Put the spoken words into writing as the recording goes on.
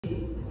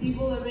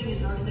People living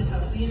in darkness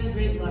have seen a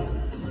great light.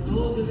 For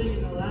those living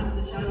in the land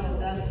of the shadow of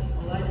death,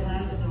 a light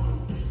has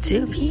dawned.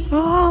 To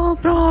people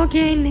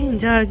broken in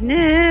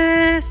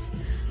darkness,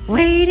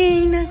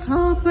 waiting and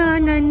hope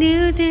on a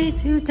new day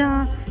to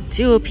dawn.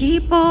 To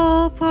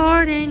people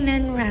burdened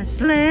and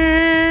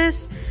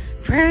restless,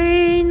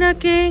 praying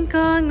nothing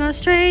can go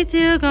straight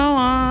to go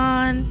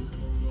on.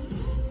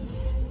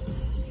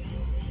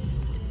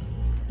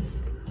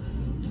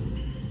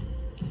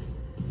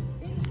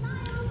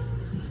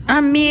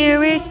 A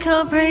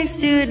miracle breaks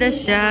through the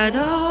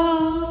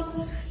shadows,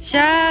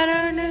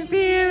 shatter the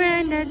fear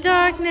and the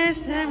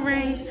darkness and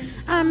rain.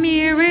 A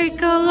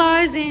miracle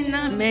lies in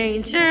the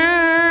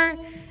manger,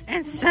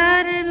 and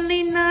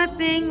suddenly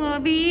nothing will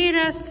be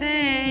the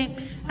same.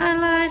 A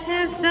light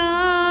has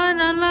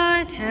dawned, a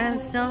light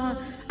has dawned,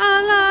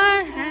 a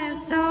light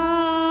has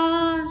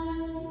dawned.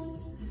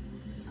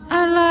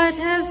 A light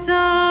has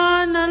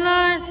dawned, a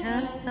light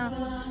has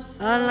dawned,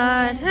 a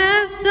light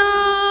has dawned.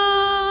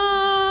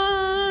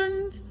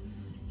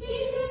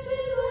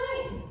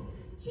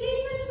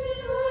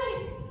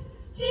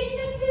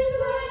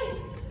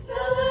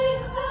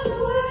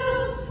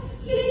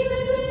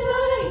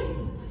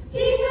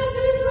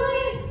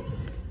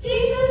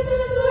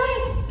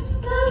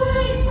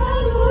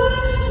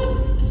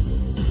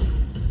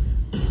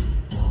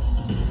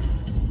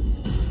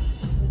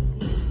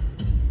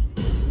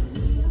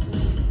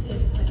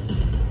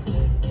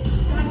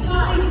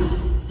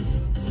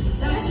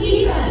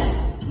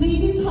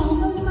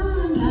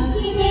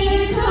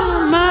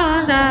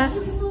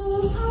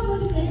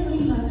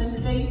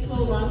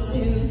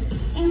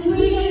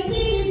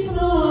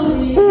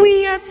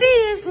 We have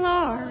seen His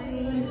glory.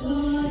 Jesus is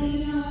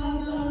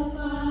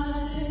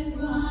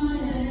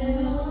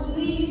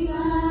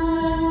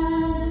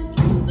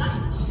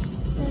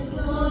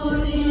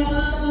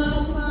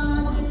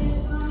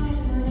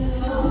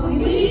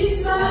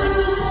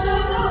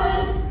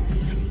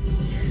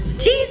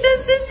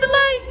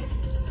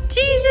the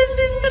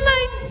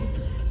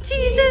light.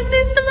 Jesus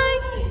is the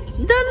light. Jesus is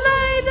the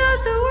light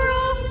of the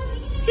world.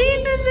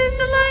 Jesus is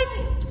the light.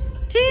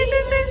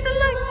 Jesus is the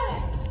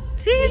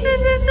light. Jesus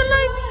is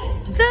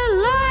the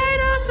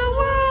light of the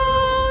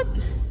world.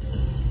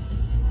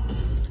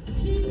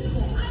 Jesus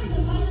said, I am the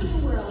light of the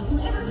world.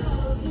 Whoever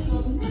follows me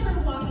will never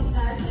walk in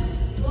darkness,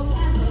 will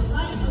have the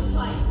light of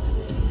life.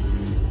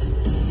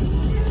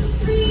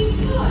 3,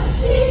 4.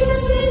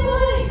 Jesus is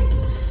light.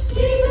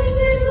 Jesus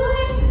is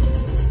light.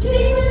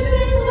 Jesus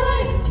is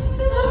light.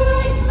 The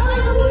light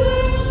of the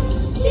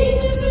world.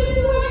 Jesus is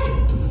light.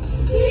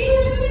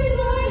 Jesus is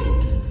light.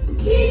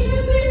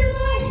 Jesus is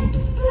light.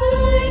 The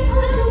light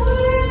of the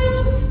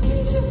world.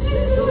 Jesus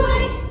is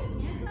light.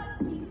 Hands up.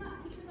 Pick them up.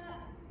 Pick them up.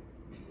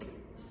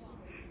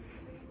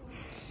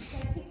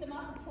 Gotta pick them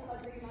up until I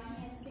bring my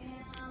hands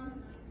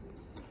down.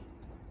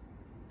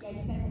 Yeah, you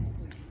guys have to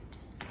see.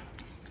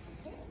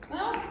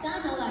 Well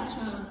done,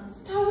 electrons.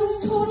 That was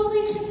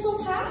totally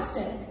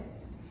fantastic.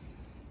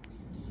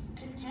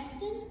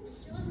 Contestants, the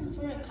show isn't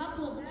for a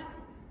couple of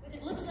hours, but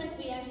it looks like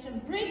we have some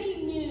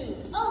breaking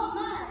news. Oh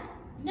my!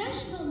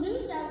 National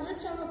news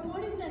outlets are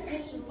reporting that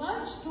there's a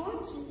large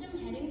storm system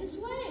heading this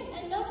way.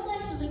 And no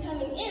flights will be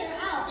coming in or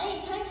out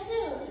anytime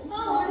soon.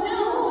 Oh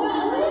no!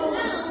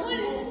 What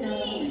does this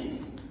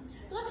mean?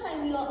 Looks like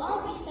we will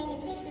all be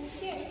spending Christmas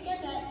here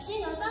together at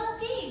Jingle Bell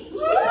Beach.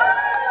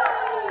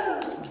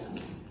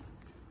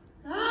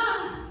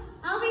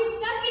 I'll be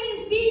stuck in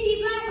this beachy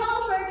black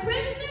hole for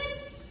Christmas.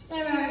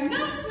 There are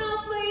no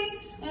snowflakes.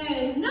 There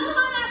is no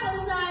hot apple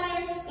cider.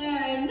 There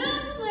are no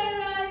sleigh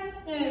rides.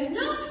 There is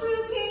no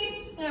fruitcake.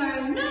 There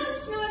are no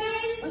snow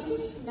days. What's a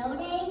snow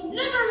day?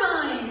 Never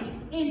mind.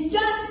 It's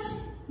just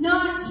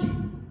not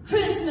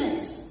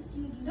Christmas.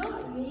 You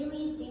don't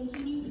really think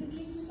you need for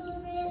kids to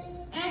celebrate?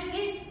 And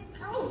it's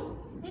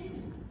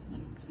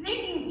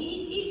making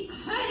me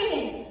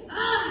dehydrated.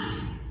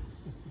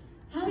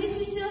 At least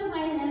we still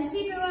might have a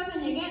secret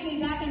weapon to get me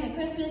back in the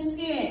Christmas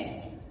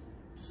spirit.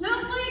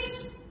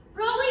 Snowflakes,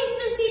 release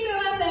the secret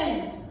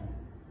weapon!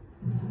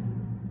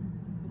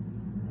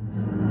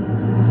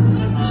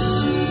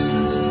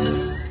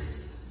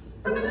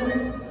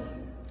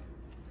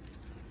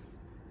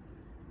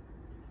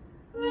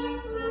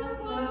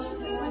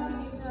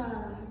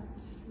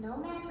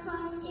 Snowman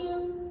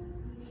costume?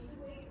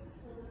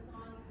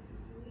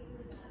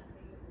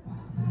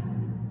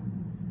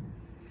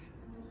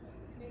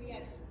 Maybe I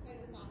just play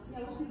the song. Yeah,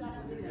 we'll do that.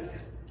 We'll do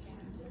this.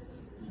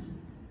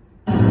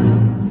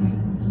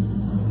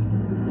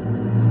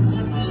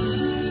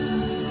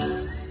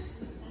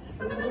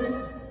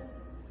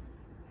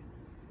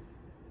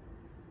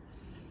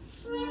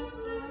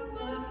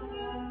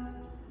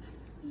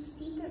 Your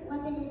secret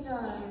weapon is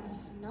a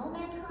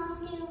snowman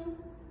costume?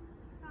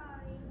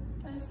 Sorry.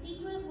 A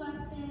secret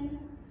weapon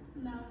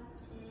smells